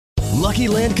Lucky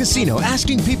Land Casino,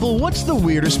 asking people, what's the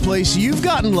weirdest place you've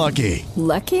gotten lucky?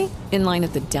 Lucky? In line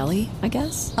at the deli, I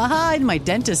guess? Aha, in my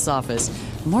dentist's office.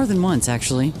 More than once,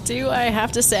 actually. Do I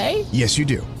have to say? Yes, you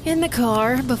do. In the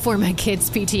car before my kids'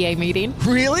 PTA meeting.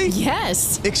 Really?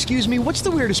 Yes. Excuse me, what's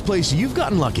the weirdest place you've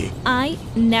gotten lucky? I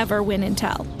never win and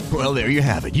tell. Well, there you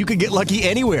have it. You can get lucky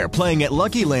anywhere, playing at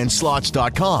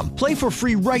LuckyLandSlots.com. Play for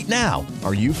free right now.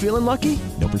 Are you feeling lucky?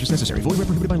 No purchase necessary. Void where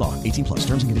prohibited by law. 18 plus.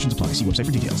 Terms and conditions apply. See website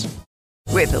for details.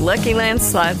 With the Lucky Land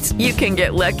Slots, you can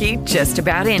get lucky just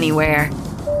about anywhere.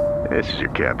 This is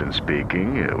your captain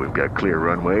speaking. We've got clear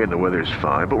runway and the weather's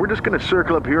fine, but we're just going to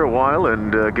circle up here a while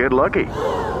and get lucky.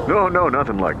 No,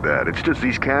 nothing like that. It's just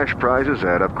these cash prizes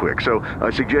add up quick. So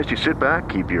I suggest you sit back,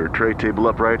 keep your tray table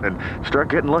upright, and start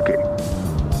getting lucky.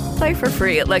 Play for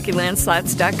free at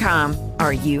LuckyLandSlots.com.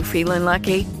 Are you feeling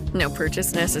lucky? No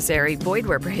purchase necessary. Void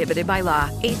where prohibited by law.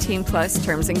 18 plus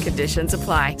terms and conditions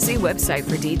apply. See website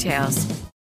for details.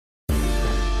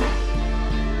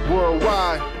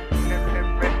 Worldwide.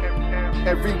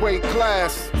 Every weight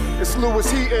class. It's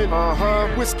Lewis Heaton.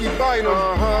 Whiskey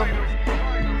Bynum.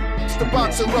 It's the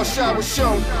Boxing Rush Hour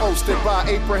Show. Hosted by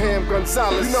Abraham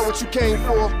Gonzalez. You know what you came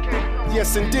for?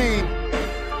 Yes, indeed.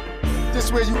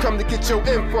 This where you come to get your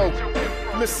info.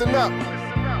 Listen up.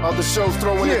 Other shows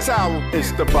throwing the towel.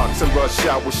 It's the Boxing Rush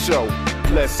Hour Show.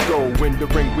 Let's go. In the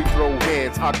ring we throw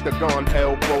hands, octagon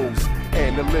elbows.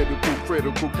 Analytical,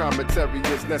 critical commentary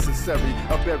is necessary.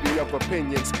 A bevy of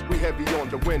opinions. We heavy on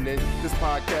the winning. This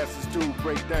podcast is to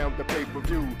break down the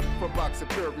pay-per-view. For boxing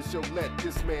purists, you'll let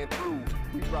this man through.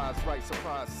 We rise right,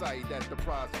 surprise sight at the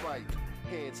prize fight.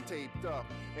 Hands taped up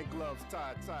and gloves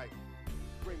tied tight.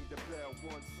 Ring the bell,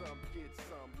 want some, get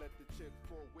some. Let the chips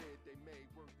fall where they may.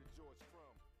 Word to George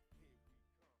Crumb.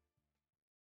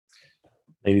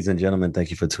 Ladies and gentlemen, thank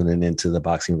you for tuning in to the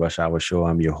Boxing Rush Hour Show.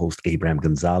 I'm your host, Abraham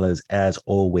Gonzalez. As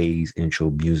always,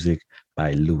 intro music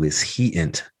by Lewis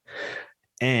Heaton.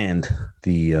 And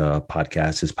the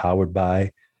podcast is powered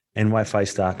by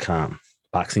nyfights.com.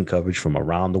 Boxing coverage from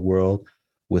around the world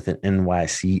with an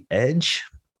NYC edge.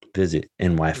 Visit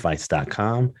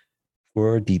nyfights.com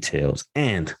for details.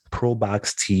 And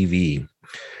ProBox TV.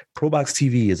 ProBox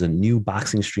TV is a new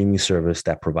boxing streaming service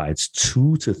that provides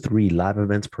 2 to 3 live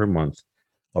events per month,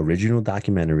 original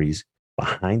documentaries,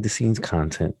 behind-the-scenes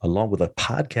content, along with a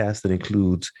podcast that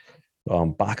includes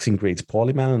boxing greats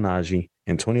Paulie Malignaggi,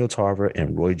 Antonio Tarver,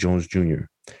 and Roy Jones Jr.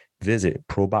 Visit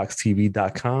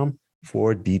ProBoxTV.com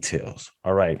for details.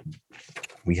 All right,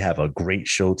 we have a great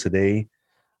show today.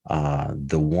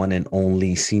 The one and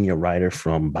only senior writer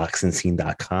from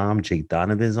BoxingScene.com, Jake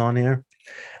Donovan, is on here.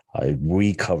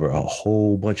 We cover a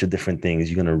whole bunch of different things.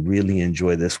 You're going to really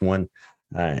enjoy this one.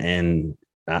 And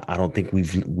I don't think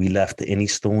we left any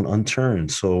stone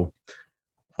unturned. So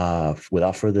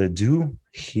without further ado,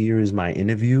 here is my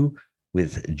interview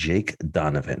with Jake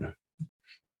Donovan.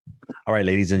 All right,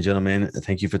 ladies and gentlemen,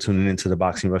 thank you for tuning into the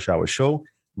Boxing Rush Hour Show.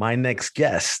 My next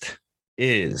guest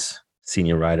is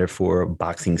senior writer for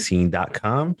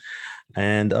BoxingScene.com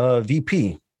and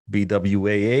VP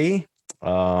BWAA.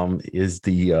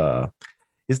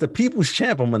 Is the people's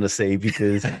champ, I'm going to say,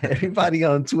 because everybody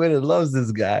on Twitter loves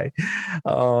this guy.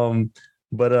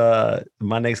 But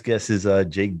my next guest is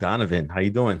Jake Donovan. How you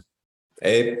doing?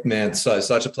 Hey, man,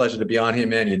 such a pleasure to be on here,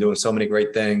 man. You're doing so many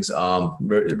great things.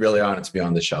 Really honored to be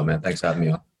on the show, man. Thanks for having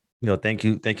me on. Thank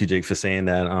you, Jake, for saying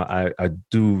that. I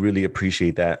do really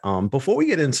appreciate that. Before we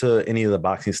get into any of the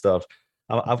boxing stuff,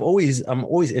 I'm always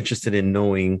interested in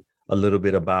knowing a little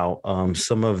bit about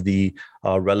some of the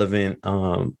relevant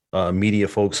media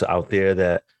folks out there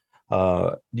that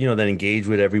that engage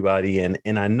with everybody,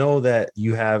 and I know that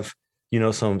you have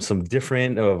some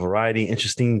different variety,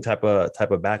 interesting type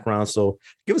of background. So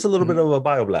give us a little bit of a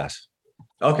bio blast.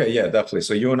 Okay, yeah, definitely.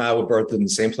 So you and I were birthed in the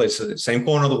same place, same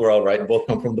corner of the world, right? Both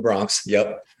come from the Bronx.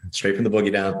 Yep, straight from the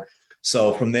boogie down.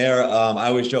 So from there, I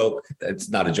always joke. It's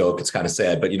not a joke. It's kind of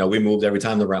sad, but we moved every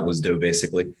time the rent was due,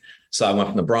 basically. So I went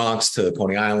from the Bronx to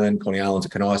Coney Island to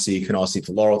Canarsie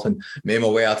to Laurelton, made my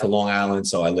way out to Long Island.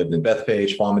 So I lived in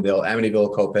Bethpage, Farmingdale,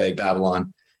 Amityville, Copiague,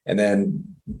 Babylon, and then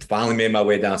finally made my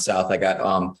way down south. I got,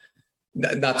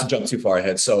 not to jump too far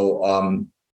ahead. So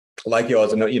like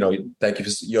yours, thank you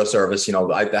for your service.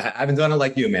 I haven't done it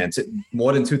like you, man.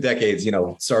 More than 2 decades,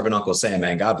 serving Uncle Sam,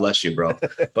 man. God bless you, bro.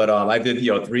 But I did,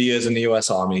 3 years in the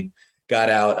U.S. Army. Got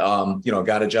out,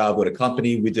 got a job with a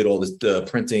company. We did all the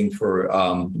printing for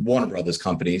Warner Brothers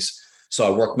companies. So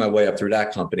I worked my way up through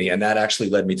that company, and that actually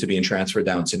led me to being transferred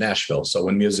down to Nashville. So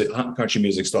when country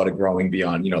music started growing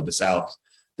beyond, the South,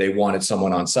 they wanted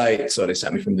someone on site. So they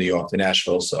sent me from New York to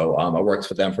Nashville. So I worked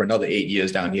for them for another 8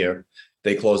 years down here.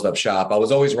 they closed up shop. I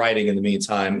was always writing in the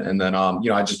meantime. And then,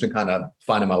 I just been kind of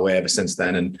finding my way ever since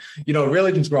then. And,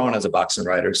 really just growing as a boxing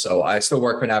writer. So I still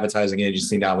work for an advertising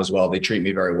agency now as well. They treat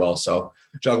me very well. So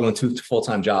juggling 2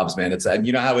 full-time jobs, man. It's,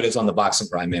 you know how it is on the boxing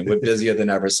grind, man. We're busier than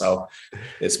ever. So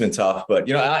it's been tough,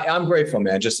 but, I'm grateful,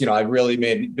 man. Just, I really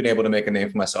been able to make a name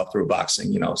for myself through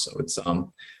boxing, so it's, I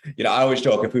always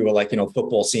joke if we were like,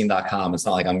 footballscene.com, it's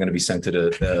not like I'm going to be sent to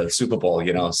the Super Bowl,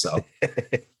 so.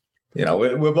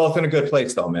 We're both in a good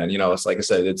place though, man. It's like I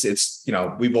said, it's,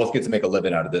 we both get to make a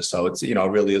living out of this. So it's, it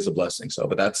really is a blessing. So,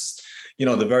 but that's,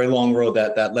 the very long road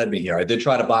that led me here. I did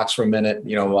try to box for a minute,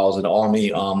 while I was in the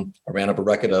Army. I ran up a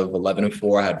record of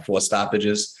 11-4. I had 4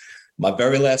 stoppages. My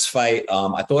very last fight,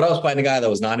 I thought I was fighting a guy that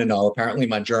was 9-0. Apparently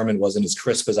my German wasn't as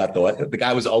crisp as I thought. The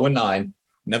guy was 0-9.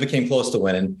 Never came close to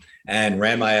winning and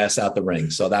ran my ass out the ring.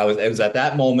 So it was at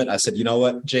that moment I said, you know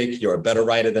what, Jake, you're a better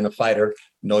writer than a fighter.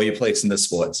 Know your place in this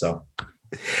sport. So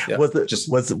yeah,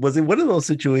 was it one of those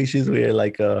situations where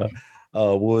like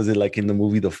what was it like in the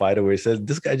movie The Fighter where it says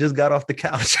this guy just got off the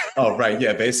couch? Oh, right.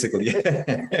 Yeah, basically.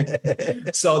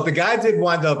 Yeah. So the guy did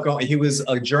wind up going, he was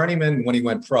a journeyman when he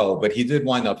went pro, but he did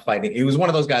wind up fighting. He was one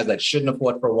of those guys that shouldn't have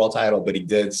fought for a world title, but he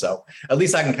did. So at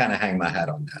least I can kind of hang my hat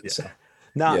on that. Yeah. So.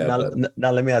 Now,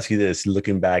 let me ask you this: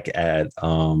 looking back at,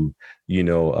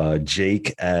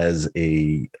 Jake as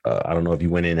a, I don't know if you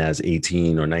went in as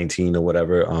 18 or 19 or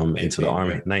whatever, 19, into the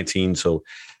Army, right? 19. So,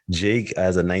 Jake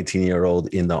as a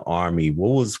 19-year-old in the Army, what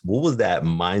was that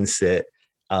mindset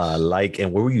like,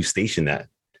 and where were you stationed at?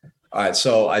 All right,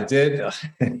 so I did.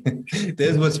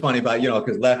 This is what's funny about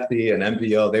because Lefty and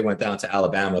MPO, they went down to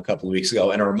Alabama a couple of weeks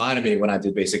ago, and it reminded me when I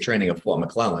did basic training at Fort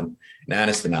McClellan in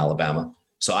Anniston, Alabama.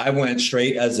 So I went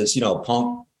straight as this,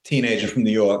 punk teenager from New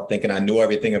York, thinking I knew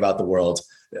everything about the world.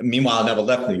 Meanwhile, I never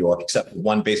left New York except for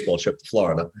one baseball trip to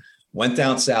Florida. Went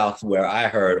down south where I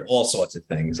heard all sorts of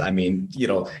things. I mean,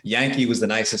 Yankee was the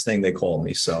nicest thing they called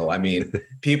me. So, I mean,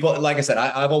 people, like I said,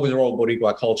 I've always rolled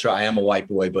Boricua culture. I am a white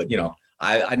boy, but,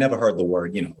 I never heard the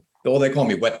word, well, they call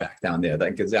me wetback down there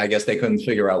because I guess they couldn't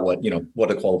figure out what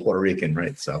to call a Puerto Rican,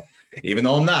 right? So. Even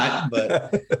though I'm not,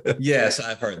 but yes,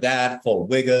 I've heard that, Fort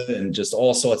Wigga, and just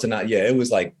all sorts of not. Yeah, it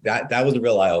was like that. That was a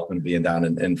real eye opener being down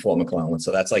in Fort McClellan.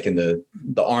 So that's like in the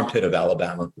armpit of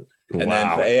Alabama. And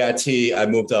then for AIT, I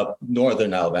moved up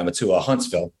northern Alabama to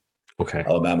Huntsville,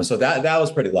 Alabama. So that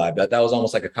was pretty live. That was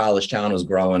almost like a college town. It was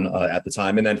growing at the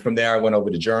time. And then from there, I went over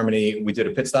to Germany. We did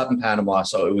a pit stop in Panama.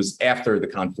 So it was after the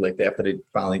conflict, after they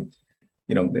finally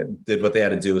did what they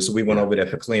had to do. So we went over there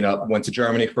for cleanup, went to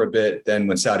Germany for a bit. Then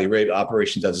when Saudi Arabia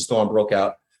Operation Desert Storm broke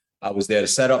out, I was there to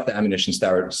set up the ammunition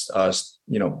storage,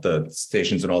 the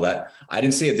stations and all that. I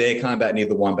didn't see a day of combat in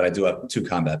either one, but I do have 2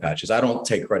 combat patches. I don't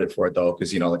take credit for it though,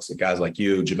 because, like guys like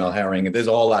you, Jamel Herring, and there's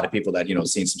a whole lot of people that,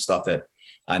 seen some stuff that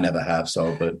I never have.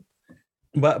 So,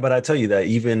 but I tell you that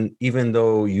even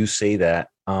though you say that,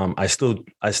 I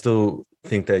still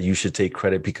think that you should take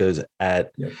credit because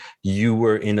you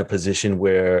were in a position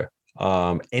where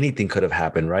anything could have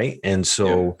happened, right? And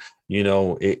so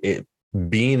it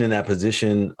being in that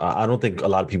position, I don't think a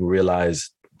lot of people realize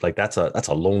like that's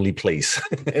a lonely place.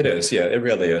 It is, yeah, it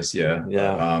really is, yeah.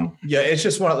 It's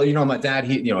just one of my dad,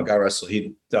 he Guy Russell,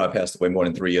 he passed away more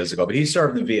than 3 years ago, but he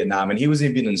served in Vietnam, and he was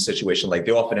even in a situation like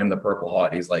they offered him the Purple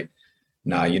Heart. He's like,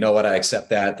 nah, you know what? I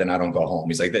accept that. Then I don't go home.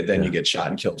 He's like, then you get shot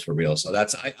and killed for real. So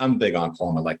I'm big on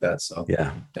karma like that. So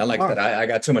yeah, and like that, I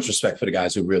got too much respect for the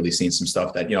guys who really seen some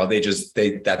stuff that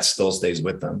that still stays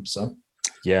with them. So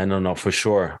yeah, no, for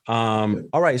sure. All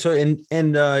right. So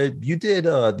and you did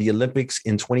the Olympics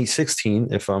in 2016,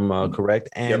 if I'm correct,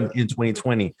 and in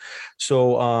 2020.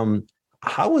 So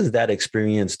how was that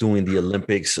experience doing the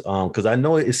Olympics? Because I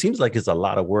know it seems like it's a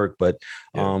lot of work, but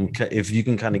if you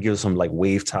can kind of give some like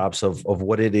wave tops of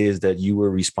what it is that you were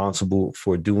responsible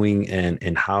for doing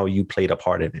and how you played a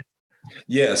part in it.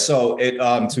 Yeah. So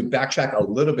to backtrack a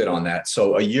little bit on that.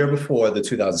 So a year before the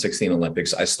 2016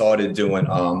 Olympics, I started doing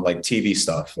like TV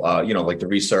stuff, like the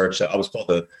research. I was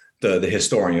called the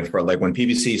historian for like when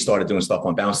PBC started doing stuff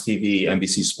on Bounce TV,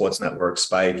 NBC Sports Network,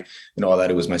 Spike, all that.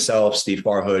 It was myself, Steve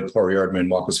Farhood, Corey Erdman,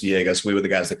 Marcos Villegas. We were the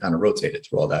guys that kind of rotated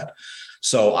through all that.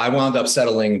 So I wound up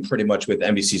settling pretty much with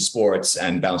NBC Sports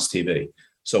and Bounce TV.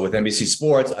 So with NBC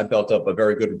Sports, I built up a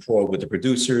very good rapport with the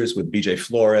producers, with BJ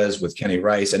Flores, with Kenny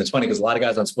Rice. And it's funny because a lot of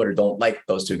guys on Twitter don't like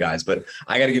those 2 guys, but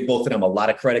I got to give both of them a lot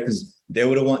of credit because they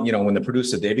would have won, when the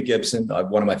producer, David Gibson,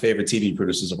 one of my favorite TV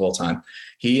producers of all time,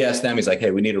 he asked them, he's like, hey,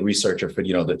 we need a researcher for,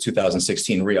 the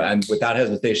 2016 Rio. And without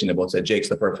hesitation, they both said, Jake's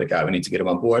the perfect guy. We need to get him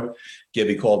on board.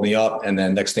 Gibby called me up. And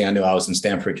then next thing I knew, I was in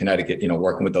Stamford, Connecticut,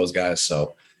 working with those guys.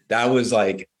 So that was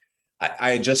like,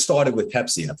 I had just started with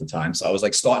Pepsi at the time. So I was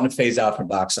like starting to phase out from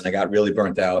boxing. I got really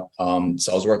burnt out.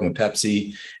 So I was working with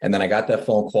Pepsi, and then I got that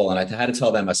phone call and I had to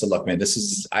tell them, I said, look, man,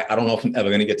 I don't know if I'm ever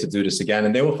going to get to do this again.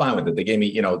 And they were fine with it. They gave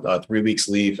me, 3 weeks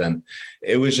leave, and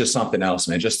it was just something else,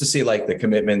 man, just to see like the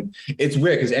commitment. It's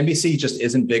weird because NBC just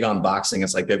isn't big on boxing.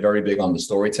 It's like, they're very big on the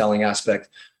storytelling aspect.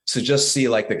 So just see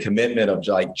like the commitment of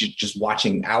like just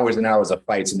watching hours and hours of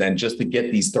fights, and then just to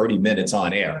get these 30 minutes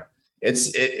on air.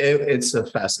 It's a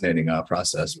fascinating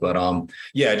process, but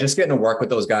just getting to work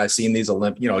with those guys, seeing these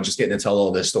just getting to tell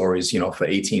all their stories, for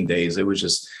 18 days.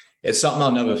 It's something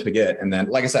I'll never forget. And then,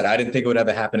 like I said, I didn't think it would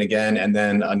ever happen again. And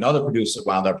then another producer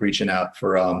wound up reaching out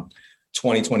for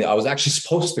 2020. I was actually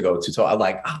supposed to go to, so I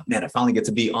like, oh man, I finally get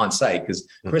to be on site, because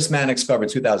Chris Mannix covered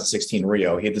 2016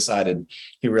 Rio. He decided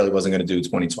he really wasn't going to do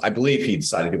 2020. I believe he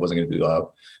decided he wasn't going to do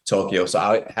Tokyo. So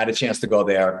I had a chance to go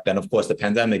there. Then of course the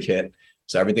pandemic hit.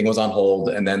 So everything was on hold,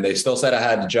 and then they still said I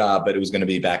had the job, but it was going to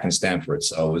be back in Stanford.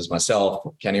 So it was myself,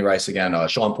 Kenny Rice again,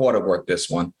 Sean Porter worked this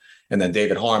one. And then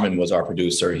David Harmon was our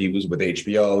producer. He was with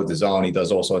HBO, DAZN. He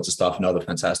does all sorts of stuff, another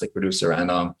fantastic producer.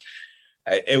 And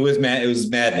it was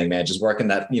maddening, man, just working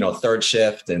that, third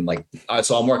shift. And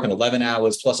so I'm working 11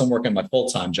 hours, plus I'm working my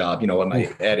full-time job, at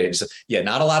my age. So,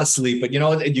 not a lot of sleep, but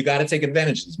you got to take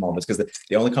advantage of these moments, because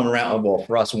they only come around, well,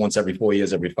 for us, once every 4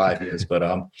 years, every 5 years. But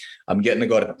I'm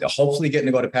hopefully getting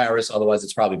to go to Paris. Otherwise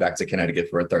it's probably back to Connecticut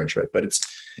for a third trip, but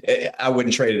I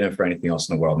wouldn't trade it in for anything else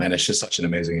in the world, man. It's just such an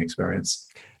amazing experience.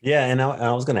 Yeah. And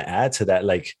I was going to add to that,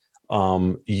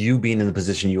 you being in the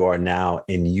position you are now,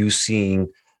 and you seeing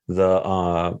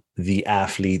the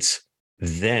athletes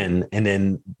then, and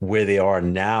then where they are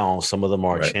now, some of them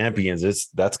are champions.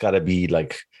 That's got to be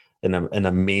like an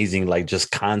amazing,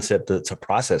 just concept to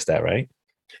process that, right?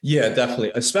 Yeah,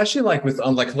 definitely. Especially with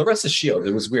Clarissa Shields,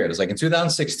 it was weird. It's like in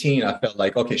 2016, I felt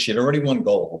like, okay, she had already won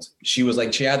gold. She was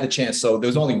she had the chance. So there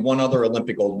was only one other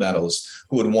Olympic gold medalist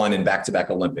who had won in back-to-back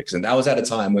Olympics. And that was at a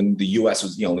time when the U.S.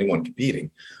 was the only one competing.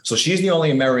 So she's the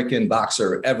only American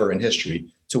boxer ever in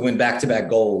history to win back-to-back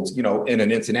golds, in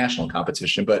an international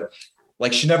competition. But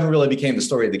she never really became the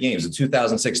story of the games. In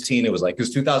 2016, it was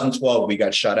because 2012, we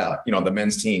got shut out. The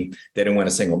men's team, they didn't win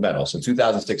a single medal. So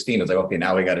 2016, it was okay,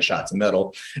 now we got a shot to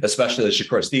medal, especially as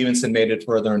Shakur Stevenson made it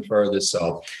further and further.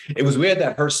 So it was weird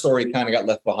that her story kind of got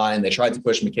left behind. They tried to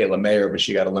push Michaela Mayer, but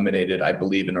she got eliminated, I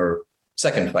believe, in her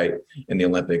second fight in the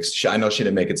Olympics. I know she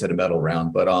didn't make it to the medal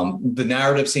round, but the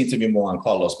narrative seemed to be more on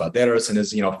Carlos Balderas and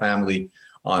his, family,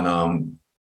 on,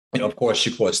 of course,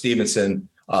 Shakur Stevenson,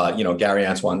 Gary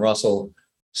Antoine Russell.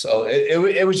 So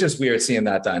it was just weird seeing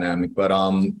that dynamic. But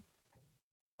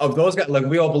of those guys,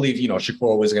 we all believe,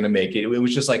 Shakur was going to make it. It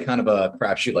was just kind of a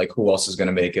crapshoot, who else is going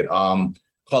to make it?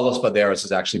 Carlos Balderas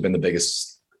has actually been the biggest.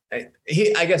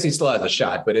 I guess he still has a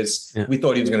shot, but we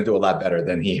thought he was going to do a lot better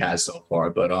than he has so far.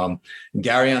 But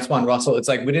Gary Antoine Russell, it's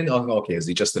we didn't know, okay, is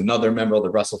he just another member of the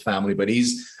Russell family? But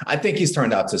I think he's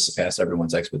turned out to surpass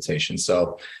everyone's expectations.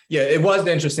 So yeah, it was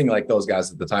interesting, those guys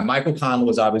at the time. Michael Conlon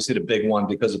was obviously the big one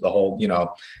because of the whole,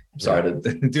 sorry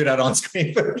to do that on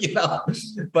screen,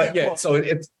 but yeah, so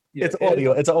it's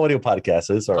audio. It's an audio podcast.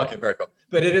 So it's all right. Okay, very cool.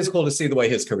 But it is cool to see the way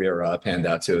his career panned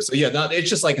out too. So it's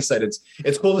just like I said,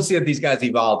 it's cool to see that these guys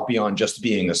evolved beyond just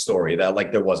being a story. That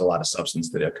there was a lot of substance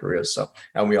to their careers. So,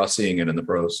 and we are seeing it in the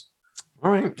pros.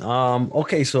 All right.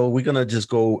 Okay. So we're gonna just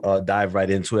go dive right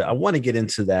into it. I want to get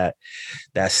into that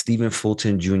Stephen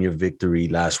Fulton Jr. victory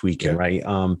last weekend, right?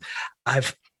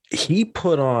 He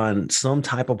put on some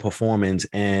type of performance,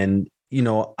 and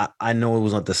I know it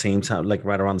was at the same time,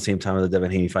 right around the same time of the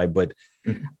Devin Haney fight, but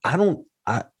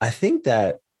I think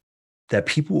that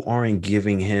people aren't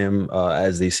giving him,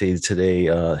 as they say today,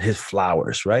 his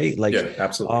flowers, right?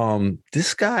 Absolutely.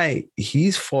 This guy,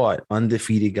 he's fought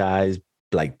undefeated guys,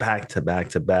 back to back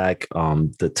to back,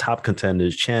 the top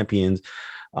contenders, champions,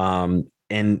 and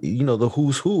the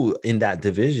who's who in that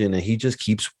division, and he just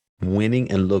keeps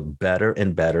winning and look better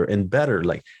and better and better.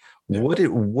 What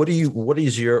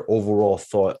is your overall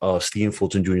thought of Stephen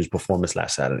Fulton Jr.'s performance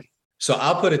last Saturday? So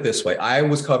I'll put it this way. I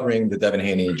was covering the Devin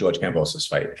Haney and George Kambosos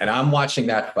fight, and I'm watching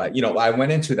that fight. I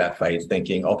went into that fight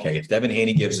thinking, okay, if Devin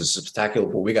Haney gives us a spectacular,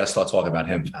 we got to start talking about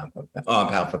him pound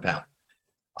for pound.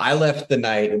 I left the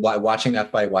night watching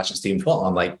that fight, watching Stephen Fulton.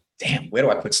 I'm like, damn, where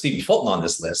do I put Stephen Fulton on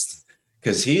this list?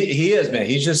 Because he is, man.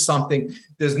 He's just something.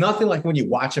 There's nothing when you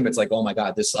watch him, it's oh my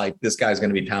God, this guy's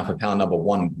going to be pound for pound number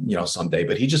one, someday.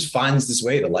 But he just finds this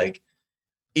way to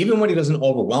even when he doesn't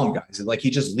overwhelm guys, like he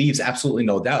just leaves absolutely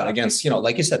no doubt against,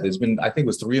 like you said, there's been, I think it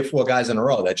was 3 or 4 guys in a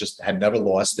row that just had never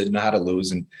lost, didn't know how to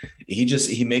lose. And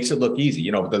he makes it look easy.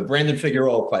 The Brandon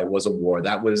Figueroa fight was a war.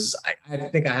 That was, I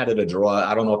think I had it a draw.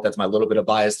 I don't know if that's my little bit of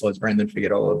bias towards Brandon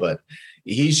Figueroa, but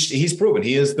he's proven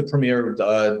he is the premier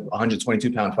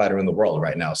 122-pound fighter in the world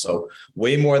right now. So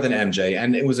way more than MJ.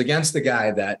 And it was against the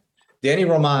guy that Danny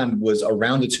Roman was a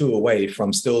round or 2 away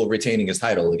from still retaining his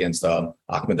title against Ahmed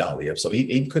Aliyev. So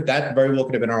he could, that very well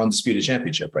could have been our undisputed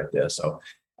championship right there. So,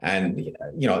 and,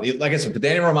 like I said, for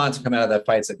Danny Roman to come out of that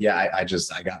fight and said, yeah, I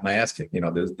got my ass kicked.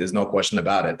 There's no question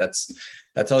about it.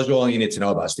 That tells you all you need to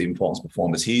know about Stephen Fulton's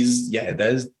performance. He's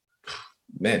just,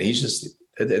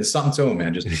 it's something to him,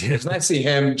 man. Just it's nice to see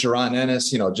him, Jaron Ennis,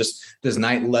 just this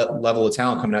night level of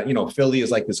talent coming out. Philly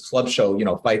is like this club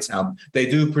show, fight sound. They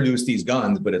do produce these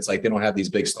guns, but it's like they don't have these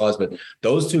big stars. But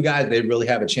those 2 guys, they really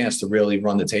have a chance to really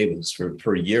run the tables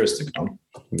for years to come.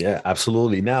 Yeah,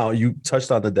 absolutely. Now you touched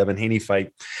on the Devin Haney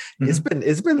fight. Mm-hmm.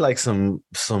 It's been like some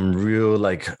real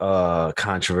like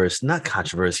controversy, not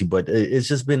controversy, but it's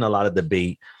just been a lot of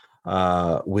debate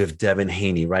with Devin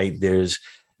Haney, right? There's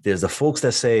the folks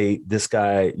that say this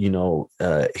guy,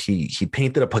 he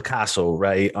painted a Picasso,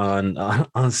 right,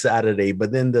 on Saturday.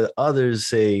 But then the others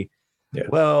say,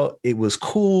 well, it was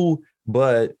cool,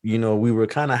 but, we were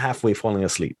kind of halfway falling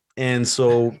asleep. And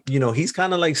so, he's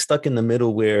kind of like stuck in the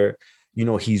middle where,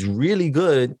 he's really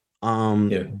good.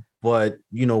 But,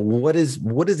 what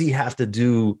does he have to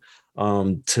do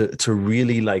to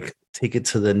really like take it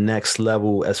to the next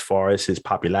level as far as his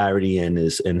popularity and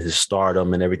his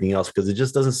stardom and everything else? Because it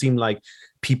just doesn't seem like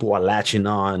people are latching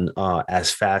on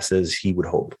as fast as he would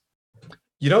hope.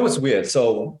 What's weird?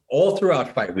 So all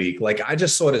throughout fight week, like I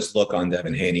just saw this look on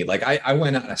Devin Haney. Like I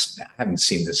went out, I haven't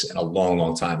seen this in a long,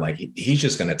 long time. Like he's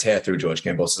just going to tear through George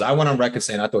Kambosos. I went on record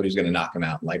saying I thought he was going to knock him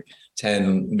out in like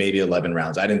 10, maybe 11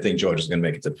 rounds. I didn't think George was going to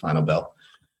make it to the final bell.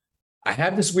 I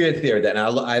have this weird theory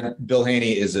that Bill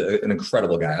Haney is an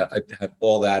incredible guy. I have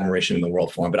all the admiration in the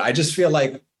world for him, but I just feel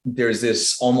like there's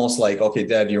this almost like, okay,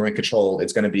 Dev, you're in control.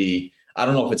 It's going to be, I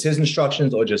don't know if it's his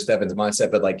instructions or just Devin's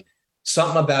mindset, but like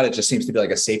something about it just seems to be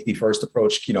like a safety first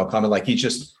approach, coming like he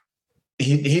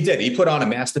put on a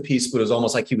masterpiece, but it was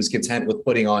almost like he was content with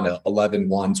putting on a 11-1,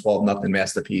 12-0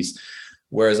 masterpiece.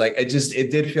 Whereas like,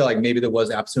 it did feel like maybe there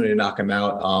was opportunity to knock him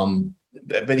out.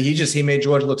 But he made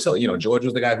George look silly. George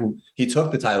was the guy who he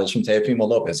took the titles from Teofimo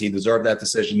Lopez. He deserved that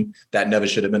decision. That never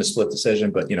should have been a split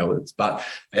decision. But it's about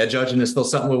bad judging is still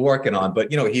something we're working on. But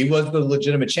he was the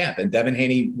legitimate champ, and Devin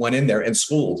Haney went in there and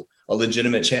schooled a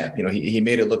legitimate champ. He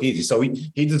made it look easy. So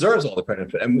he deserves all the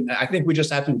credit. And I think we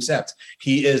just have to accept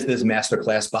he is this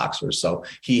masterclass boxer. So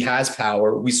he has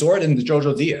power. We saw it in the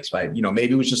Jojo Diaz fight.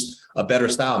 Maybe it was just a better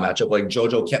style matchup. Like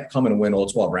Jojo kept coming to win all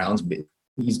 12 rounds.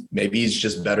 He's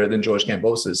just better than George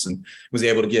Kambosos and was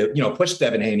able to push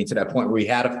Devin Haney to that point where he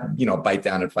had to, bite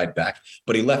down and fight back.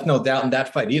 But he left no doubt in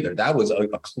that fight either. That was a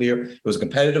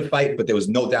competitive fight, but there was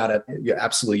no doubt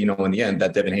absolutely, in the end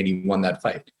that Devin Haney won that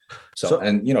fight. So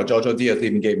Jojo Diaz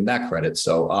even gave him that credit.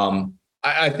 So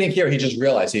I think here he just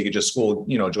realized he could just school,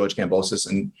 George Kambosos,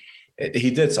 and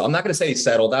he did. So I'm not going to say he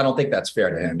settled. I don't think that's fair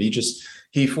to him.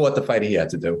 He fought the fight he had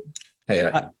to do. Hey,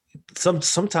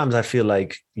 Sometimes I feel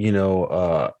like,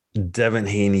 Devin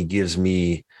Haney gives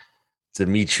me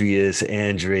Demetrius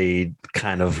Andrade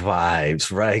kind of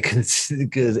vibes, right?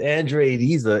 Because Andrade,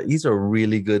 he's a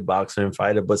really good boxer and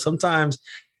fighter, but sometimes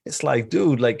it's like,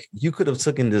 dude, like you could have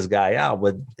taken this guy out,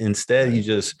 but instead you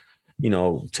just,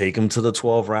 take him to the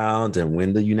 12 rounds and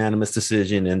win the unanimous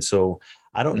decision. And so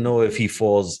I don't know if he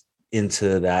falls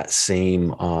into that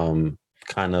same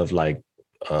kind of like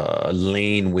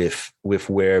lane with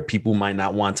where people might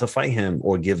not want to fight him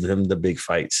or give him the big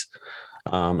fights,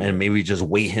 and maybe just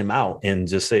wait him out and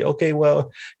just say, okay,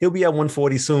 well, he'll be at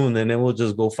 140 soon, and then we'll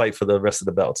just go fight for the rest of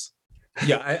the belts.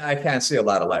 Yeah, I can't see a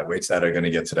lot of lightweights that are going to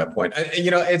get to that point.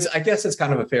 I guess it's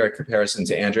kind of a fair comparison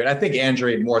to Andrade. I think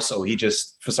Andrade more so, he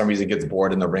just, for some reason, gets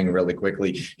bored in the ring really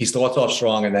quickly. He starts off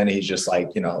strong, and then he's just like,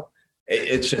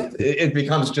 it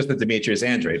becomes just a Demetrius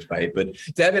Andrade fight. But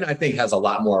Devin, I think, has a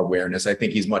lot more awareness. I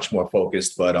think he's much more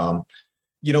focused. But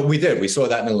we saw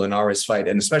that in the Linares fight,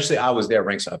 and especially I was there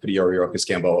ringside for the Yorkis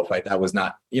Gamboa fight. That was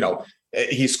not,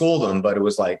 he schooled him, but it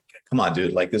was like, come on,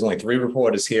 dude, like there's only 3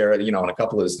 reporters here, and a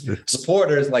couple of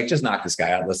supporters, like just knock this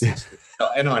guy out. Listen,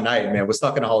 and our night, man, we're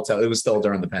stuck in a hotel. It was still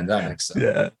during the pandemic. So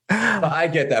yeah, but I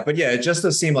get that. But yeah, it just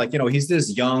does seem like, he's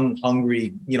this young,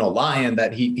 hungry, lion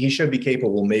that he should be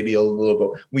capable, maybe a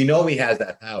little bit. We know he has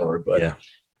that power, but yeah.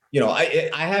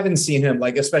 I haven't seen him,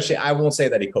 like, especially, I won't say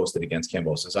that he coasted against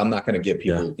Kambosos. I'm not going to give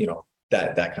people,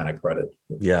 that kind of credit.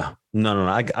 Yeah, no,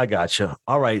 I got you.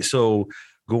 All right, so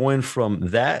going from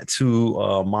that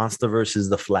to Monster versus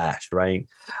the Flash, right?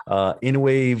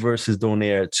 Inoue versus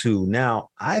Donaire 2. Now,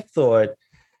 I thought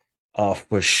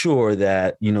for sure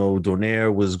that,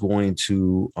 Donaire was going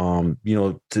to,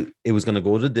 it was going to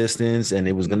go the distance, and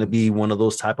it was going to be one of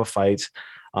those type of fights.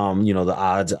 The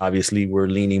odds obviously were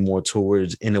leaning more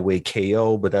towards Inoue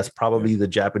KO, but that's probably the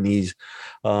Japanese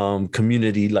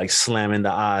community like slamming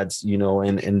the odds,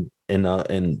 and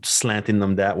slanting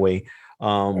them that way.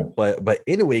 But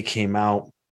Inoue came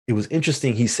out. It was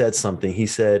interesting. He said something. He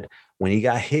said when he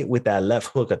got hit with that left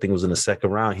hook, I think it was in the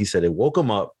second round, he said it woke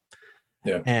him up.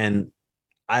 Yeah. And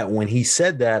when he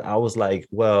said that, I was like,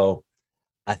 well,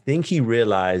 I think he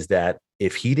realized that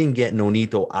if he didn't get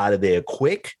Nonito out of there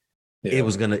quick, it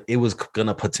was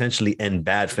gonna potentially end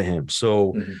bad for him.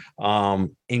 So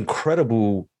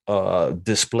incredible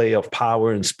display of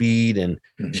power and speed and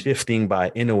shifting by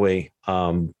Inoue.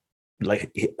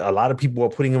 Like a lot of people are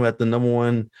putting him at the number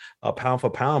one pound for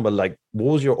pound, but like,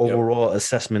 what was your overall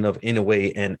assessment of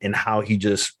Inoue and how he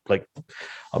just like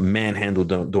manhandled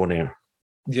Donaire?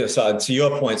 Yeah, so to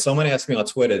your point, someone asked me on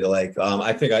Twitter, like,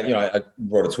 I think I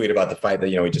wrote a tweet about the fight that,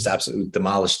 he just absolutely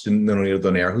demolished Nonito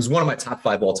Donaire, who's one of my top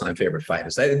 5 all-time favorite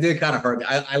fighters. It did kind of hurt me.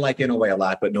 I like Inoue a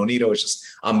lot, but Nonito is just,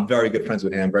 I'm very good friends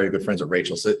with him, very good friends with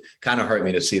Rachel. So it kind of hurt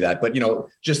me to see that. But,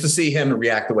 just to see him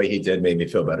react the way he did made me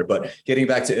feel better. But getting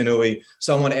back to Inoue,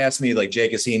 someone asked me, like,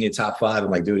 Jake, is he in your top 5?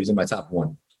 I'm like, dude, he's in my top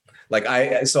 1. Like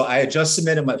I had just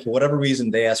submitted for whatever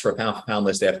reason, they asked for a pound for pound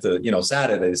list after,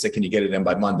 Saturday. They said, can you get it in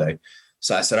by Monday?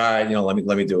 So I said, all right,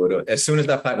 let me do it. As soon as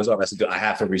that fight was over, I said, I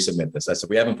have to resubmit this. I said,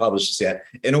 we haven't published this yet.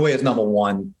 Inoue is number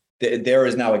 1. There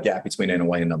is now a gap between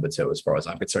Inoue and number 2, as far as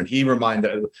I'm concerned. He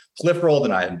reminded Cliff Rold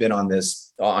and I have been on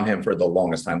him for the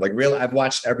longest time. Like really, I've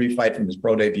watched every fight from his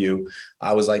pro debut.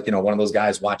 I was like, one of those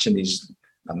guys watching these.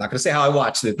 I'm not going to say how I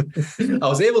watched it. I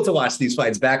was able to watch these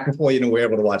fights back before, we were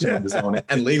able to watch it on his own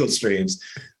and legal streams.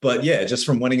 But yeah, just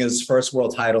from winning his first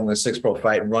world title in his 6 pro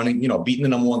fight, running, beating the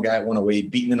number 1 guy at 108,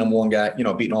 beating the number 1 guy,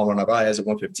 beating Alvaro Narvaez at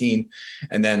 115,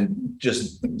 and then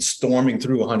just storming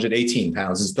through 118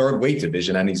 pounds, his 3rd weight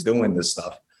division, and he's doing this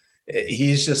stuff.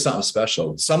 He's just something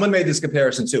special. Someone made this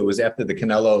comparison too. It was after the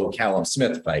Canelo Callum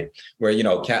Smith fight, where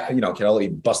Canelo, he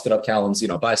busted up Callum's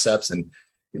biceps and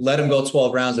let him go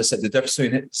 12 rounds. I said the difference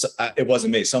between it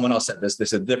wasn't me. Someone else said this. They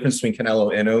said the difference between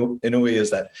Canelo and Inoue is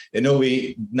that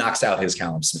Inoue knocks out his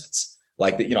Callum Smiths.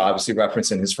 Like obviously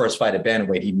referencing his first fight at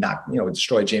bantamweight, he knocked,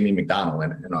 destroyed Jamie McDonnell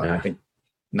in I think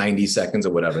 90 seconds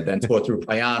or whatever. Then tore through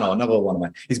Payano, another one of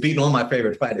mine. He's beaten all my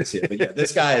favorite fighters here. But yeah,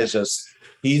 this guy is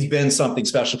he's been something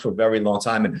special for a very long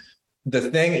time. And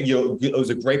the thing, it was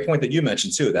a great point that you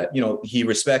mentioned too, that, he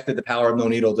respected the power of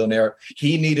Nonito Donaire.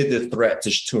 He needed the threat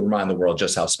to remind the world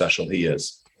just how special he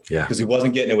is. Yeah. Because he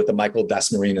wasn't getting it with the Michael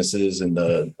Dasmarinas and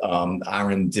the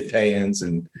Aaron Depayans.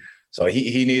 And so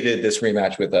he needed this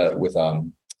rematch with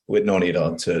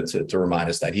Nonito to remind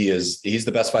us that he's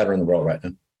the best fighter in the world right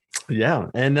now. Yeah.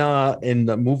 And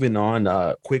moving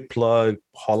on, quick plug,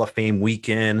 Hall of Fame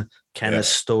weekend,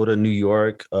 Canastota, New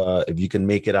York. If you can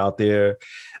make it out there,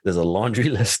 there's a laundry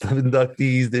list of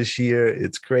inductees this year.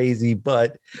 It's crazy,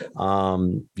 but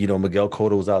Miguel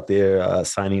Cotto was out there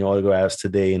signing autographs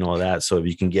today and all that. So if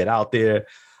you can get out there,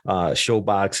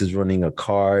 Showbox is running a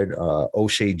card.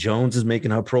 O'Shea Jones is making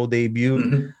her pro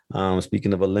debut.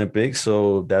 Speaking of Olympics,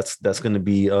 so that's going to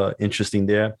be interesting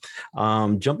there.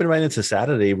 Jumping right into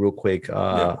Saturday real quick.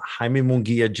 Jaime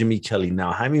Munguia, Jimmy Kelly.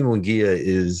 Now Jaime Munguia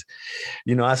is,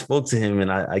 I spoke to him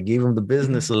and I gave him the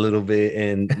business a little bit,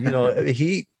 and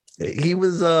he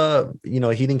was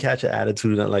he didn't catch an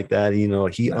attitude like that.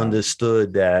 He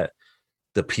understood that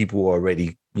the people were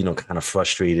already kind of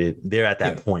frustrated. They're at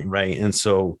that point, right? And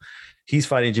so he's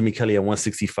fighting Jimmy Kelly at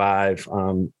 165.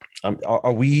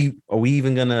 Are we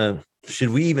even should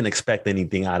we even expect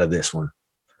anything out of this one?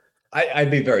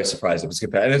 I'd be very surprised if it's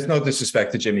competitive. And it's no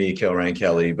disrespect to Jimmy Kilrain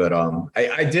Kelly, but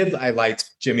I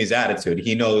liked Jimmy's attitude.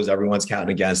 He knows everyone's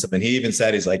counting against him. And he even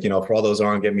said, he's like, for all those who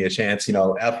aren't giving me a chance,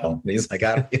 F him. And he's like,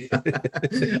 I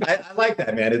like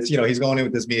that, man. It's, he's going in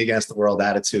with this me against the world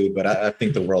attitude, but I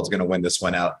think the world's going to win this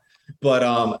one out. But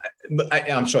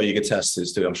I'm sure you could test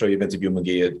this too. I'm sure you've interviewed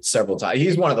Munguia several times.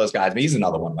 He's one of those guys. But he's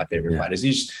another one of my favorite fighters.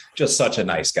 He's just such a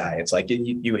nice guy. It's like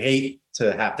you hate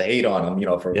to have to hate on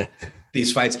him, for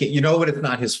these fights. But it's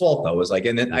not his fault though. It's like,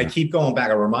 and then I keep going back.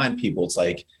 I remind people, it's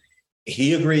like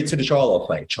he agreed to the Charlo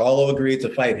fight. Charlo agreed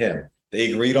to fight him.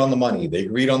 They agreed on the money. They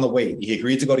agreed on the weight. He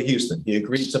agreed to go to Houston. He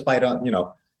agreed to fight on,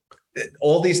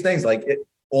 all these things. Like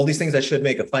all these things that should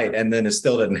make a fight, and then it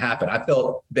still didn't happen. I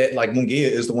felt that like Munguia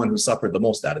is the one who suffered the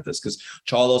most out of this because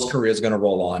Charlo's career is going to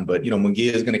roll on, but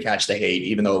Munguia is going to catch the hate,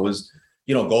 even though it was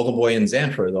Golden Boy and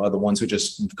Zanfer are the ones who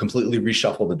just completely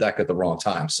reshuffled the deck at the wrong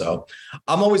time. So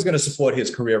I'm always going to support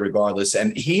his career regardless,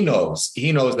 and he knows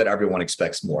that everyone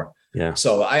expects more. Yeah.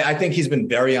 So I think he's been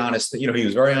very honest. He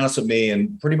was very honest with me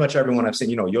and pretty much everyone I've seen.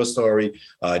 Your story,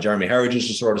 Jeremy Heritage's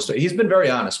just sort of story. He's been very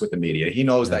honest with the media. He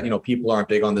knows that people aren't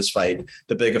big on this fight.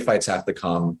 The bigger fights have to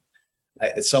come.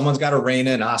 Someone's got to rein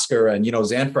in Oscar, and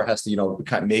Zanfer has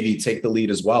to maybe take the lead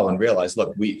as well and realize,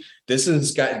 look,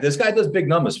 this guy does big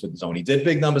numbers for the Zone. He did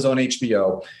big numbers on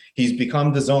HBO. He's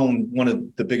become the Zone, one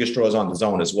of the biggest draws on the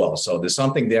Zone as well. So there's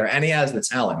something there, and he has the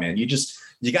talent, man. You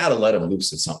got to let him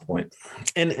loose at some point.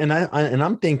 And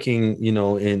I'm thinking,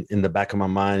 in the back of my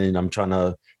mind, and I'm trying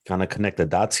to kind of connect the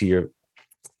dots here.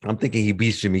 I'm thinking he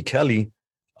beats Jimmy Kelly.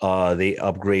 They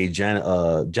upgrade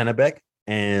Janabek,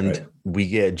 and we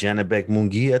get Janabek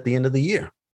Munguia at the end of the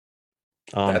year.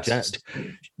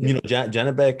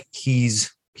 Janabek,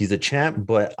 he's a champ,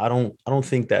 but I don't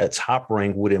think that Top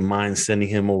Rank wouldn't mind sending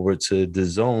him over to the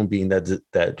Zone, being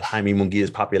that Jaime Munguia's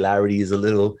popularity is a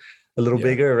little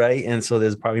bigger, right? And so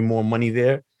there's probably more money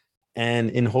there,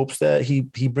 and in hopes that he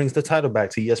brings the title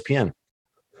back to ESPN.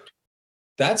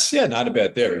 That's not a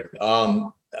bad theory.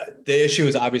 The issue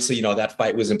is obviously, that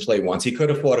fight was in play once. He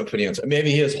could afford him for the answer.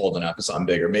 Maybe he is holding out for something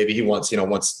bigger. Maybe he wants,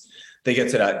 once they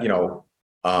get to that,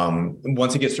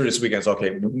 once he gets through this weekend, it's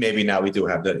okay. Maybe now we do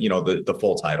have the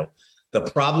full title. The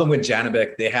problem with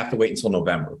Janabek, they have to wait until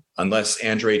November, unless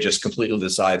Andre just completely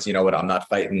decides, I'm not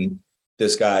fighting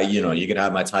this guy. You can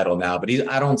have my title now. But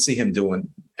I don't see him doing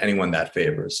anyone that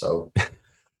favor. So.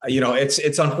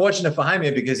 It's unfortunate for Jaime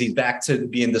because he's back to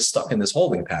being stuck in this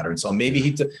holding pattern. So maybe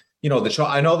I know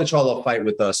the Charlo fight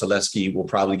with Selesky will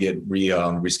probably get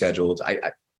rescheduled.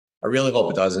 I really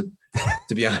hope it doesn't,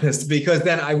 to be honest, because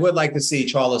then I would like to see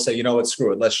Charlo say, what,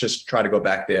 screw it. Let's just try to go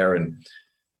back there.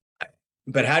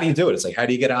 But how do you do it? It's like, how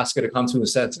do you get Oscar to come to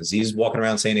his senses? He's walking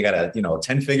around saying he got a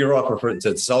 10-figure offer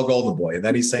to sell Golden Boy. And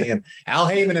then he's saying Al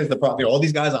Heyman is the problem. All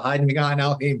these guys are hiding behind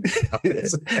Al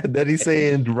Heyman. And then he's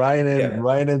saying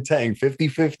Ryan and Tank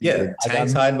 50-50. Yeah,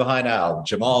 Tank's hiding behind Al.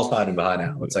 Jamal's hiding behind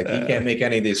Al. It's like he can't make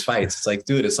any of these fights. It's like,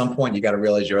 dude, at some point you got to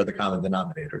realize you're the common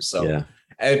denominator. So,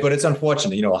 but it's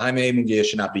unfortunate. Jaime Munguia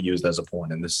should not be used as a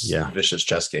pawn in this vicious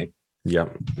chess game. Yeah.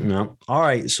 All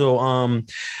right. So,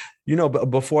 but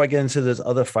before I get into this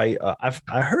other fight,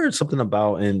 I heard something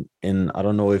about, and I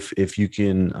don't know if you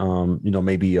can,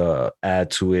 maybe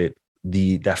add to it,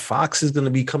 that Fox is going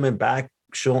to be coming back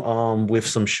with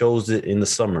some shows in the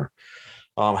summer.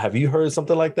 Have you heard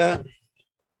something like that?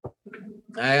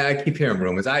 I keep hearing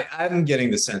rumors. I'm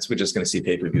getting the sense we're just going to see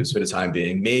pay-per-views for the time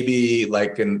being. Maybe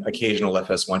like an occasional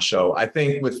FS1 show. I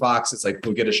think with Fox, it's like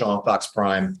we'll get a show on Fox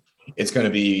Prime. It's going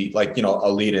to be like, a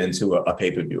lead into a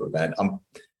pay-per-view event.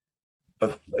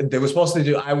 They were supposed to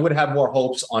do, I would have more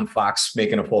hopes on Fox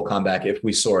making a full comeback if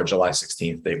we saw a July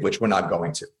 16th date, which we're not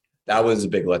going to. That was a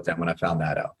big letdown when I found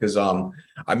that out. Because I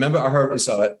remember I heard,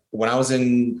 so when I was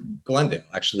in Glendale,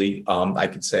 actually, I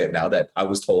could say it now that I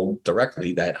was told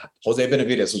directly that Jose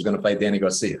Benavidez was going to fight Danny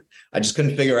Garcia. I just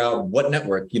couldn't figure out what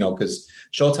network, because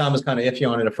Showtime was kind of iffy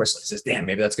on it at first. I says, damn,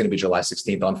 maybe that's going to be July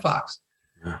 16th on Fox.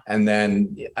 And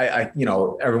then I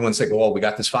everyone's like, well, we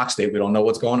got this Fox date. We don't know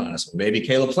what's going on. So maybe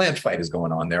Caleb Plant's fight is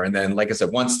going on there. And then, like I said,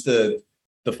 once the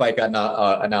fight got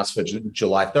announced for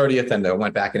July 30th, and they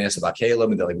went back and asked about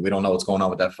Caleb, and they're like, we don't know what's going on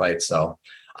with that fight. So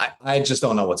I just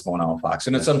don't know what's going on with Fox.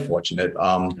 And it's unfortunate.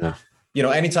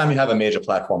 Anytime you have a major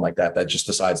platform like that just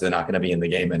decides they're not going to be in the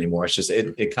game anymore, it's just,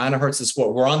 it kind of hurts the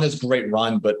sport. We're on this great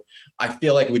run, but I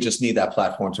feel like we just need that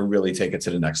platform to really take it to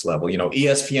the next level.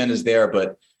 ESPN is there,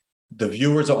 but the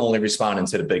viewers are only responding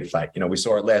to the big fight. We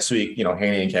saw it last week.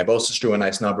 Haney and Kambosos drew a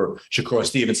nice number. Shakur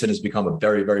Stevenson has become a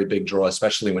very, very big draw,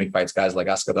 especially when he fights guys like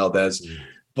Oscar Valdez.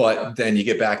 But then you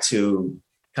get back to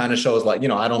kind of shows like,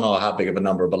 I don't know how big of a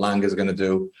number Belanga is going to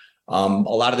do. A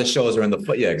lot of the shows are in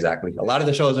exactly. A lot of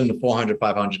the shows are in the 400,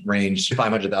 500 range,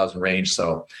 500,000 range.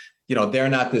 So, they're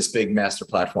not this big master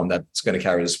platform that's going to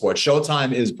carry the sport.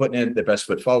 Showtime is putting in their best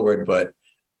foot forward, but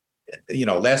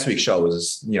last week's show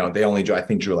was, they only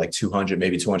drew like 200,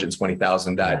 maybe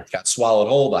 220,000 that got swallowed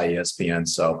whole by ESPN.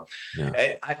 So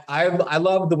I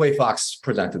love the way Fox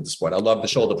presented the sport. I love the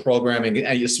shoulder programming.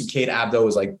 And you see Kate Abdo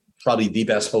is like probably the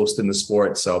best host in the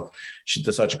sport. So she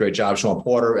does such a great job. Sean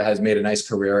Porter has made a nice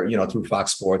career, through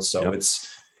Fox Sports. So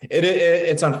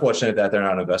it's unfortunate that they're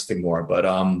not investing more, but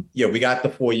we got the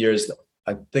 4 years.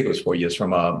 I think it was 4 years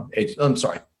from, it was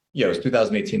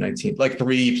 2018-19, like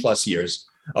 3+ years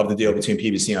of the deal between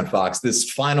PBC and Fox.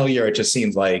 This final year, it just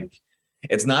seems like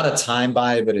it's not a time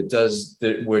buy, but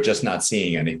we're just not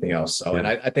seeing anything else. So, and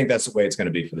I think that's the way it's going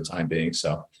to be for the time being.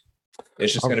 So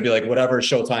it's just going to be like whatever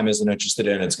Showtime isn't interested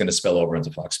in, it's going to spill over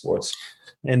into Fox Sports.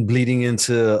 And bleeding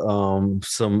into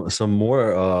some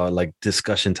more like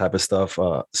discussion type of stuff.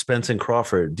 Spence and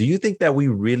Crawford. Do you think that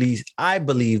I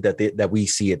believe that we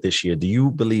see it this year. Do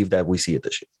you believe that we see it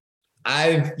this year?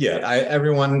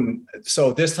 Everyone.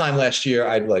 So this time last year,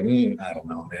 I'd be like, I don't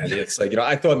know, man. It's like,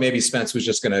 I thought maybe Spence was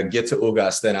just going to get to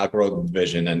Ugas, then outgrow the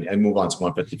division and move on to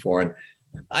 154. And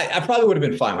I probably would have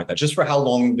been fine with that, just for how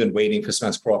long we've been waiting for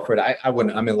Spence Crawford. I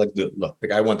wouldn't. I mean, look, the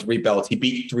guy won 3 belts. He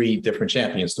beat 3 different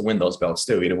champions to win those belts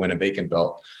too. He didn't win a vacant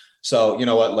belt. So you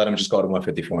know what? Let him just go to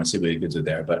 154 and see what he could do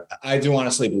there. But I do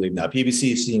honestly believe now.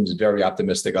 PBC seems very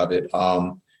optimistic of it.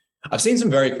 I've seen some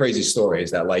very crazy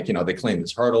stories that, like, they claim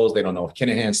there's hurdles. They don't know if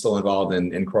Kinahan's still involved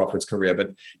in Crawford's career.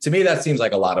 But to me, that seems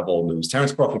like a lot of old news.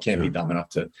 Terrence Crawford can't be dumb enough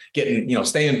to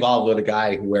stay involved with a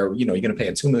guy where, you're going to pay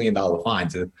a $2 million fine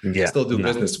to still do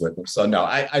business with him. So, no,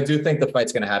 I do think the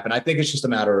fight's going to happen. I think it's just a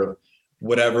matter of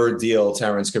whatever deal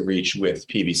Terrence could reach with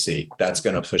PBC. That's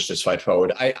going to push this fight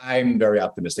forward. I'm very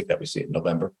optimistic that we see it in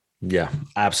November. Yeah,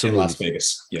 absolutely. In Las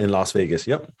Vegas. Yep. In Las Vegas.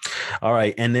 Yep. All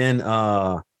right. And then,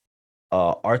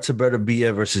 Artur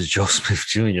Beterbiev versus Joe Smith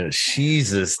Jr.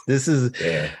 Jesus, this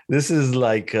is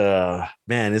like,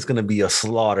 man, it's gonna be a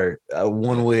slaughter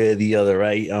one way or the other,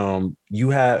 right?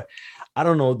 I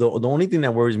don't know. The only thing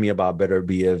that worries me about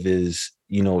Beterbiev is,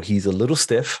 he's a little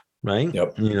stiff, right?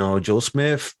 Yep. Joe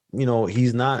Smith,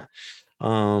 he's not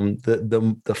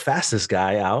the fastest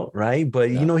guy out, right?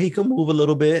 But he can move a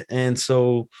little bit, and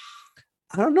so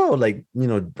I don't know. Like,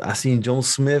 I seen Joe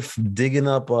Smith digging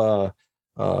up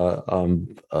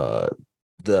the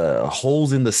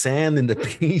holes in the sand in the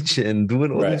beach and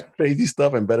doing all this crazy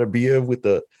stuff, and Beterbiev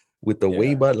with the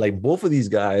weight, but like both of these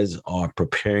guys are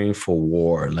preparing for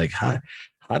war. Like how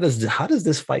does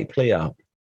this fight play out?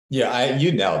 Yeah,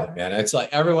 you nailed it, man. It's like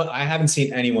everyone. I haven't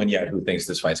seen anyone yet who thinks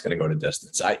this fight's going to go to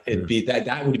distance. That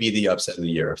would be the upset of the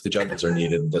year if the judges are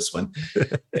needed in this one.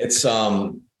 It's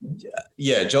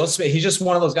Joe Smith. He's just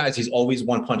one of those guys. He's always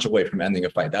one punch away from ending a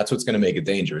fight. That's what's going to make it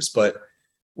dangerous. But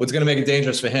what's going to make it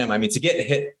dangerous for him? I mean, to get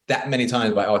hit that many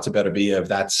times by Artur Beterbiev,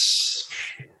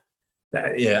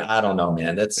 I don't know,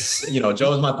 man. That's,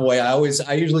 Joe's my boy.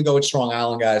 I usually go with Strong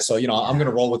Island guys. So, I'm going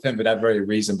to roll with him for that very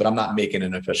reason, but I'm not making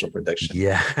an official prediction.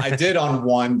 Yeah. I did on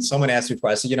one. Someone asked me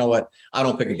before. I said, you know what? I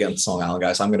don't pick against Strong Island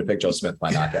guys. So I'm going to pick Joe Smith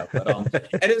by knockout. But,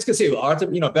 and it's conceivable. Artur,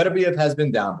 Beterbiev has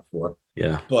been down before.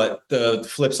 Yeah. But the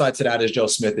flip side to that is Joe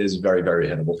Smith is very, very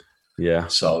hittable. Yeah.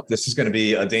 So this is going to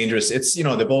be a dangerous. It's,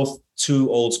 they're both 2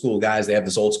 old school guys. They have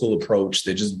this old school approach.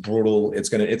 They're just brutal.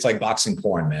 It's like boxing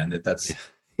porn, man. That's. Yeah.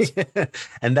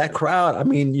 And that crowd, I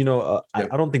mean, I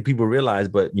don't think people realize,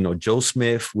 but, Joe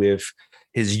Smith with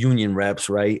his union reps,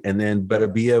 right? And then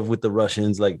Beterbiev with the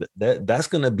Russians, like that's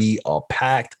going to be a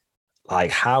packed like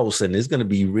house, and it's going to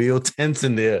be real tense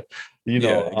in there,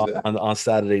 exactly. on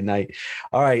Saturday night.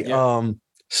 All right. Yeah.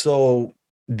 So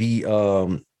the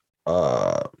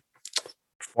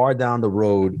far down the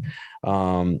road,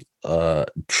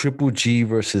 Triple G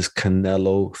versus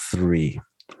Canelo 3,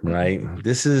 right?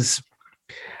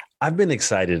 I've been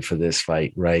excited for this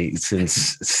fight, right?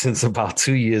 Since about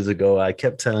 2 years ago. I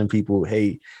kept telling people,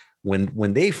 hey,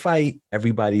 when they fight,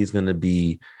 everybody is going to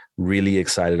be really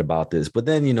excited about this. But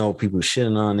then, people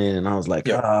shitting on it, and I was like,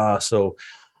 So,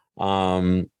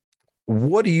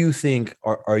 what do you think?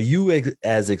 Are you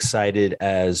as excited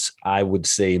as I would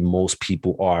say most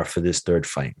people are for this third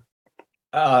fight?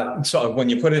 So when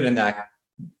you put it in that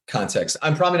context,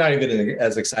 I'm probably not even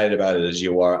as excited about it as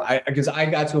you are. Because I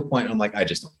got to a point, I'm like, I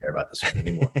just don't care about this one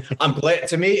anymore. I'm glad.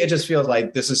 To me, it just feels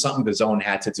like this is something the Zone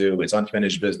had to do. It's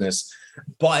unfinished business.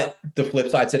 But the flip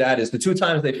side to that is the 2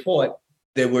 times they fought,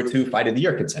 they were 2 fight of the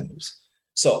year contenders.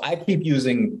 So I keep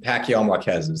using Pacquiao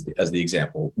Marquez as the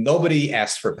example. Nobody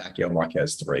asked for Pacquiao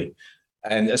Marquez 3.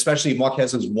 And especially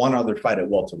Marquez's one other fight at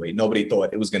welterweight. Nobody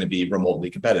thought it was going to be remotely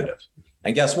competitive.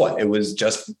 And guess what? It was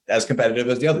just as competitive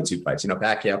as the other 2 fights.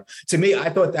 Pacquiao, to me, I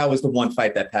thought that was the one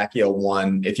fight that Pacquiao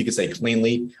won, if you could say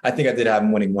cleanly. I think I did have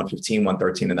him winning 115,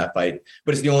 113 in that fight,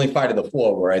 but it's the only fight of the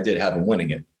 4 where I did have him winning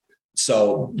it.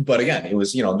 So, but again, it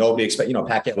was, nobody expected,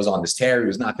 Pacquiao was on this tear. He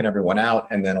was knocking everyone out.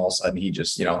 And then all of a sudden he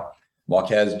just,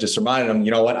 Marquez just reminded him, you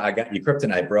know what? I got you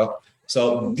kryptonite, bro.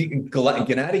 So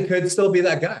Gennady could still be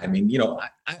that guy. I mean,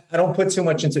 I don't put too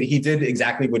much into it. He did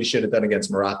exactly what he should have done against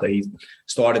Murata. He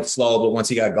started slow, but once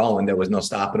he got going, there was no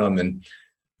stopping him. And,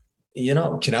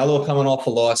 Canelo coming off a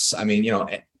loss. I mean,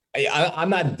 I'm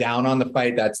not down on the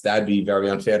fight. That'd be very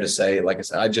unfair to say. Like I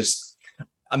said,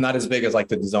 I'm not as big as like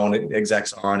the DAZN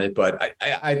execs are on it, but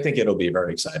I think it'll be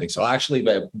very exciting. So actually,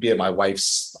 be at my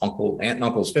wife's aunt and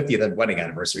uncle's 50th wedding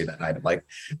anniversary that night. I'm like,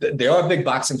 they are big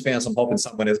boxing fans. I'm hoping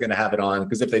someone is going to have it on,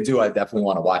 because if they do, I definitely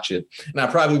want to watch it. And I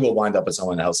probably will wind up at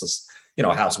someone else's,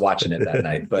 house watching it that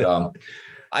night. But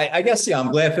I guess, yeah,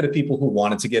 I'm glad for the people who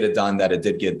wanted to get it done, that it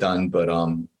did get done. But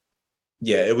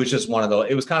yeah, it was just one of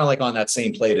those. It was kind of like on that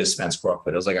same plate as Spence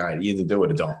Crawford. I was like, all right, either do it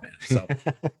or don't, man. So,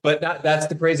 but that's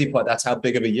the crazy part. That's how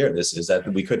big of a year this is,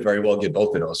 that we could very well get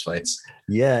both of those fights.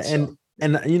 Yeah, so.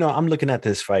 and I'm looking at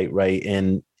this fight, right,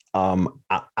 and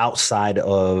outside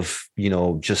of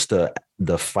just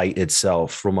the fight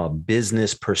itself, from a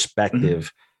business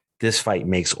perspective, this fight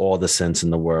makes all the sense in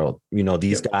the world.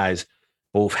 These guys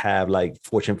both have like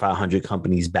Fortune 500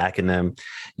 companies backing them.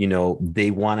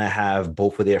 They want to have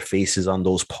both of their faces on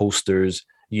those posters,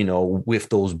 with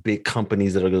those big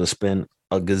companies that are going to spend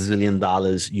a gazillion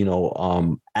dollars,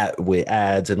 with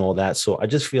ads and all that. So I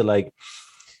just feel like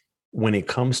when it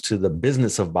comes to the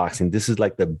business of boxing, this is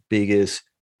like the biggest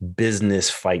business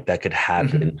fight that could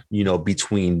happen,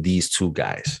 between these two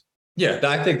guys. Yeah,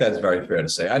 I think that's very fair to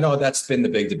say. I know that's been the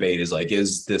big debate,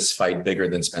 is this fight bigger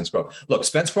than Spence Crawford? Look,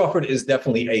 Spence Crawford is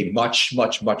definitely a much,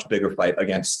 much, much bigger fight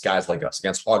against guys like us,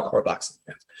 against hardcore boxing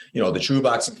fans, the true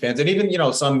boxing fans, and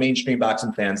even, some mainstream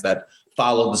boxing fans that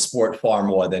follow the sport far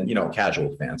more than,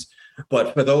 casual fans.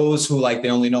 But for those who they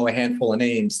only know a handful of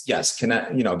names, yes,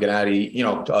 Gennady,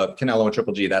 Canelo and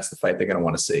Triple G, that's the fight they're going to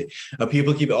want to see.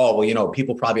 People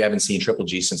people probably haven't seen Triple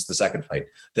G since the second fight.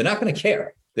 They're not going to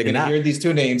care. They're going to hear these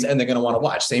two names and they're going to want to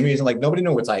watch. Same reason, nobody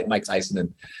knew what Mike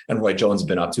Tyson and Roy Jones have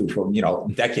been up to for,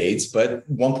 decades, but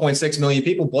 1.6 million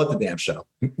people bought the damn show.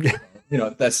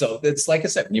 It's like I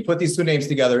said, when you put these two names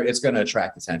together, it's going to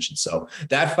attract attention. So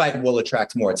that fight will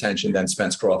attract more attention than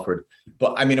Spence Crawford.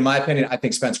 But I mean, in my opinion, I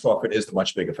think Spence Crawford is the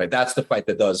much bigger fight. That's the fight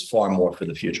that does far more for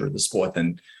the future of the sport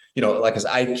than,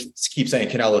 I keep saying,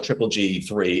 Canelo Triple G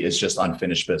 3 is just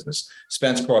unfinished business.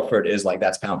 Spence Crawford is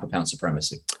that's pound for pound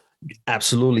supremacy.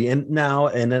 Absolutely. And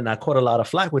then I caught a lot of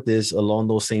flack with this along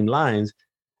those same lines.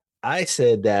 I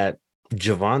said that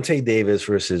Gervonta Davis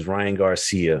versus Ryan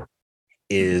Garcia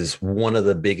is one of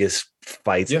the biggest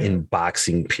fights in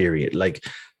boxing, period.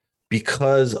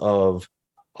 Because of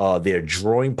their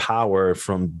drawing power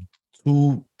from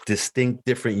two distinct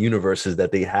different universes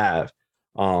that they have,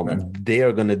 they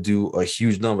are going to do a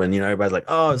huge number. And, everybody's like,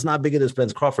 oh, it's not bigger than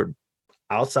Spence Crawford.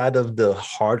 Outside of the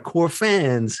hardcore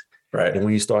fans, right? And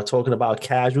when you start talking about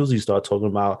casuals, you start talking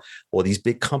about all these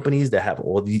big companies that have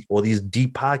all these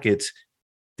deep pockets.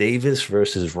 Davis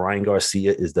versus Ryan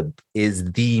Garcia is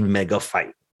the mega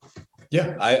fight.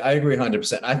 Yeah, I agree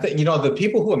 100%. I think, the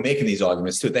people who are making these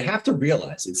arguments too, they have to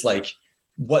realize it's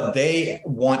what they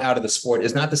want out of the sport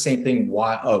is not the same thing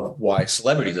why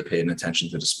celebrities are paying attention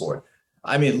to the sport.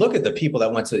 I mean, look at the people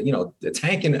that went to, the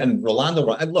Tank and Rolando.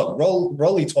 And look,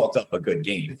 Rolly talked up a good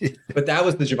game, but that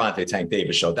was the Gervonta Tank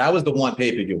Davis show. That was the one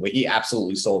pay-per-view where he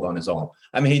absolutely sold on his own.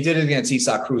 I mean, he did it against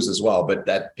Isak Cruz as well, but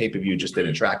that pay-per-view just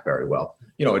didn't track very well.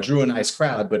 It drew a nice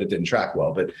crowd, but it didn't track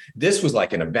well. But this was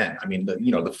like an event. I mean,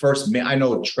 the first, I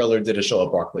know Triller did a show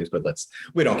at Barclays, but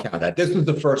we don't count that. This was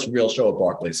the first real show at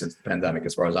Barclays since the pandemic,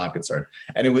 as far as I'm concerned.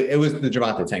 And it was the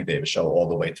Gervonta Tank Davis show all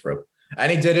the way through. And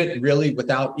he did it really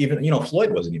without even,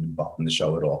 Floyd wasn't even involved in the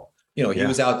show at all. He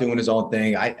was out doing his own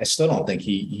thing. I still don't think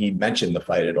he mentioned the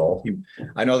fight at all.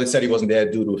 I know they said he wasn't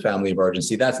there due to a family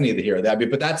emergency. That's neither here or there.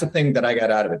 But that's the thing that I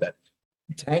got out of it, that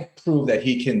Tank proved that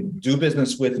he can do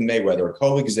business with Mayweather,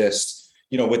 coexist,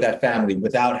 with that family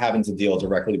without having to deal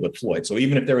directly with Floyd. So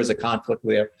even if there is a conflict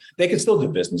there, they can still do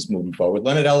business moving forward.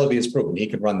 Leonard Ellerbe has proven he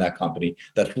can run that company,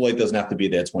 that Floyd doesn't have to be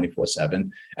there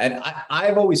 24/7. And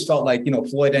I've always felt like,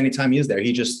 Floyd, anytime he is there,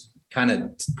 he just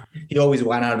he always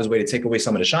went out of his way to take away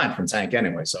some of the shine from Tank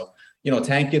anyway. So,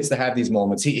 Tank gets to have these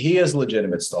moments. He is a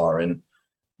legitimate star, and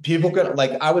people could,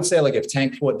 I would say, if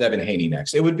Tank fought Devin Haney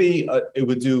next, it would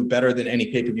do better than any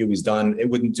pay-per-view he's done. It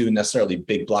wouldn't do necessarily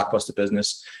big blockbuster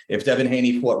business. If Devin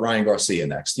Haney fought Ryan Garcia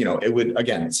next, it would,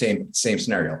 again, same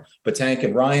scenario. But Tank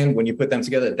and Ryan, when you put them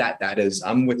together, that is,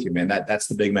 I'm with you, man. That's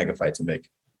the big mega fight to make.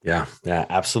 Yeah,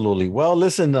 absolutely. Well,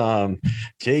 listen,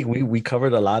 Jake, we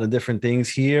covered a lot of different things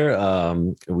here.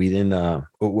 We didn't,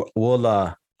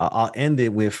 I'll end it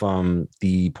with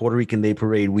the Puerto Rican Day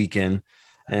Parade weekend.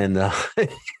 And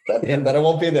that I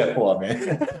won't be there for,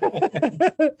 man.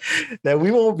 That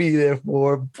we won't be there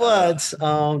for, but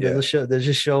there's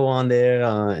a show on there,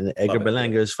 and Edgar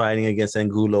Berlanga is fighting against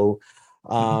Angulo.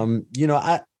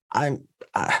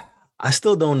 I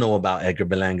still don't know about Edgar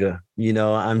Berlanga.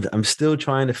 I'm still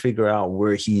trying to figure out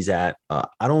where he's at.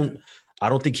 I don't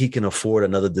think he can afford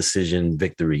another decision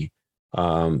victory.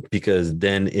 because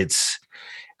then it's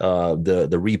the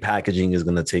repackaging is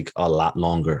going to take a lot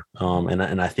longer.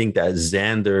 And I think that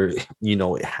Xander,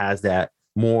 has that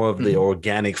more of the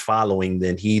organic following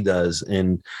than he does.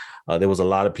 And there was a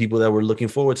lot of people that were looking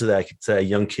forward to that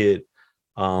young kid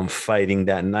fighting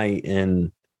that night,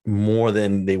 and more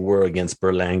than they were against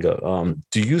Berlanga.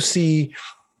 Do you see,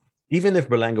 even if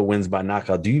Berlanga wins by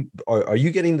knockout, are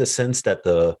you getting the sense that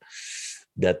the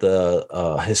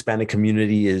Hispanic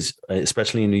community is,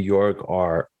 especially in New York,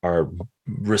 are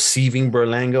receiving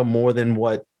Berlanga more than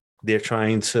what they're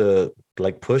trying to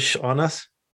push on us?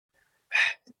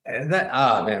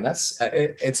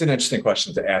 It's an interesting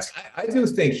question to ask. I do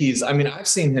think I've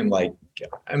seen him when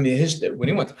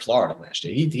he went to Florida last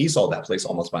year, he sold that place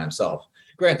almost by himself.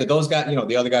 Granted, those guys,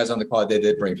 the other guys on the card, they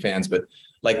did bring fans, but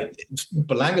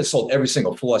Berlanga sold every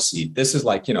single floor seat. This is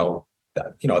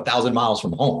 1,000 miles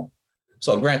from home.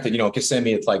 So granted,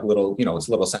 Kissimmee, it's it's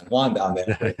little San Juan down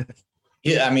there.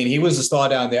 He was a star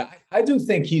down there. I do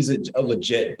think he's a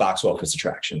legit box office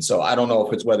attraction. So I don't know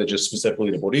if it's whether just specifically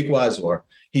the Boricuas or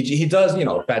he does,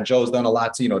 Fat Joe's done a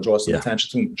lot to, draw some attention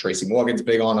to him. Tracy Morgan's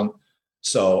big on him.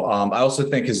 So I also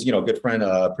think his, good friend,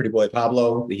 Pretty Boy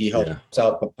Pablo, he helps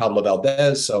out Pablo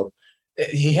Valdez. So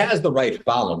he has the right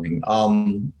following.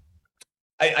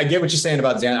 I get what you're saying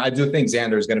about Xander. I do think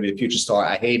Xander is going to be a future star.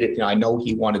 I hate it. I know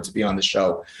he wanted to be on the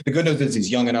show. The good news is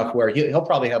he's young enough where he'll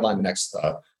probably headline the next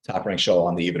Top Rank show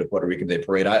on the eve of the Puerto Rican Day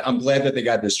Parade. I'm glad that they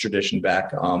got this tradition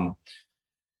back.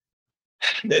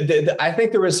 I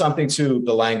think there is something to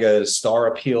Berlanga's star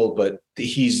appeal, but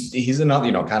he's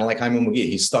another, kind of like Jaime Munguia.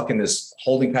 He's stuck in this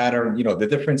holding pattern. The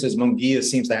difference is Munguia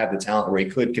seems to have the talent where he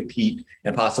could compete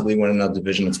and possibly win another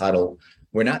division title.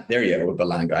 We're not there yet with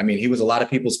Berlanga. He was a lot of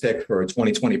people's pick for a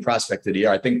 2020 prospect of the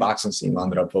year. I think boxing scene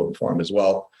ended up voting for him as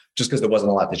well, just because there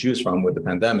wasn't a lot to choose from with the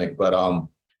pandemic. But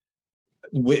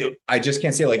I just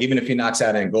can't say, even if he knocks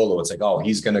out Angola, it's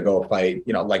he's going to go fight,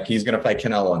 he's going to fight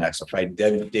Canelo next or fight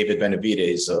David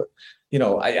Benavidez.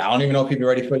 I don't even know if he'd be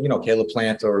ready for, Caleb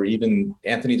Plant or even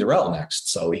Anthony Durrell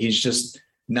next. So he's just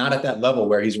not at that level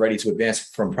where he's ready to advance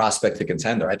from prospect to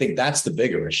contender. I think that's the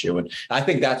bigger issue. And I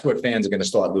think that's where fans are going to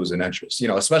start losing interest,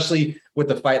 especially with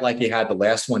the fight like he had the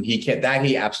last one. He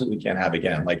absolutely can't have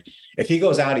again. If he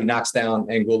goes out, he knocks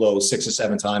down Angulo 6 or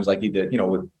 7 times like he did,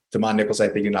 with Damon Nichols. I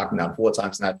think he knocked him down 4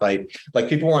 times in that fight.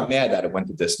 People weren't mad that it went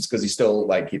the distance because he still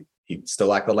he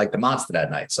still acted like the monster that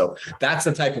night. So that's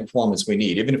the type of performance we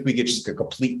need, even if we get just a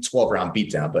complete 12-round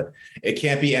beatdown. But it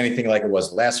can't be anything like it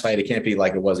was last fight. It can't be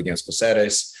like it was against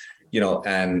Caceres,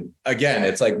 And again,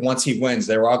 it's once he wins,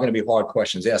 there are going to be hard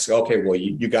questions asked. Okay, well,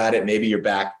 you got it. Maybe you're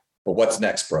back. But what's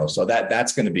next, bro? So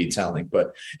that's going to be telling.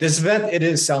 But this event, it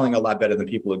is selling a lot better than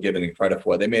people are giving it credit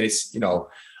for. They made it,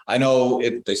 I know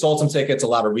they sold some tickets. A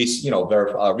lot of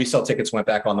resale tickets went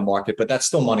back on the market, but that's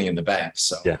still money in the bank.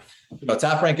 So,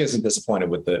 Top Rank isn't disappointed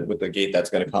with the gate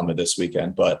that's going to come this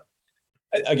weekend. But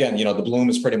again, the bloom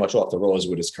is pretty much off the rose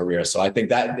with his career. So I think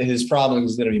that his problem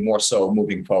is going to be more so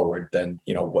moving forward than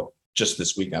what just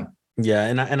this weekend. Yeah,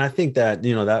 and I think that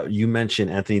that you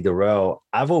mentioned Anthony Durrell.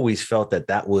 I've always felt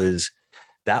that was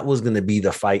going to be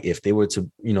the fight if they were to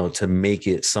to make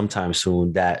it sometime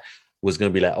soon. That was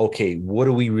going to be okay, what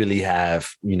do we really have,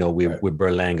 with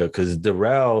Berlanga? Because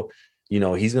Durrell,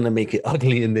 he's going to make it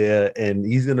ugly in there and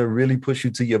he's going to really push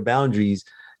you to your boundaries,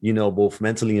 both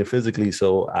mentally and physically.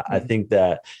 So I think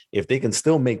that if they can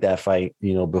still make that fight,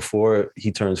 before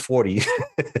he turns 40,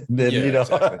 then,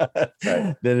 exactly.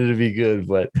 Right. Then it'll be good.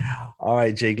 But all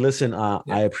right, Jake, listen,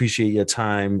 I appreciate your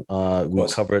time. We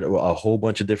covered a whole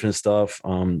bunch of different stuff.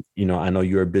 I know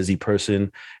you're a busy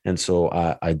person. And so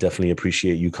I definitely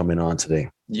appreciate you coming on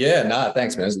today. Yeah,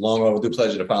 thanks, man. It's a long overdue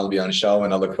pleasure to finally be on the show,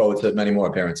 and I look forward to many more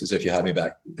appearances if you have me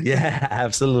back. Yeah,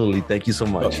 absolutely. Thank you so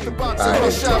much. The Boxing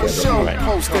Rush Hour Show,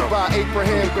 hosted by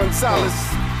Abraham Gonzalez.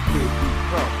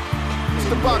 It's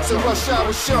the Boxing Rush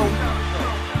Hour Show.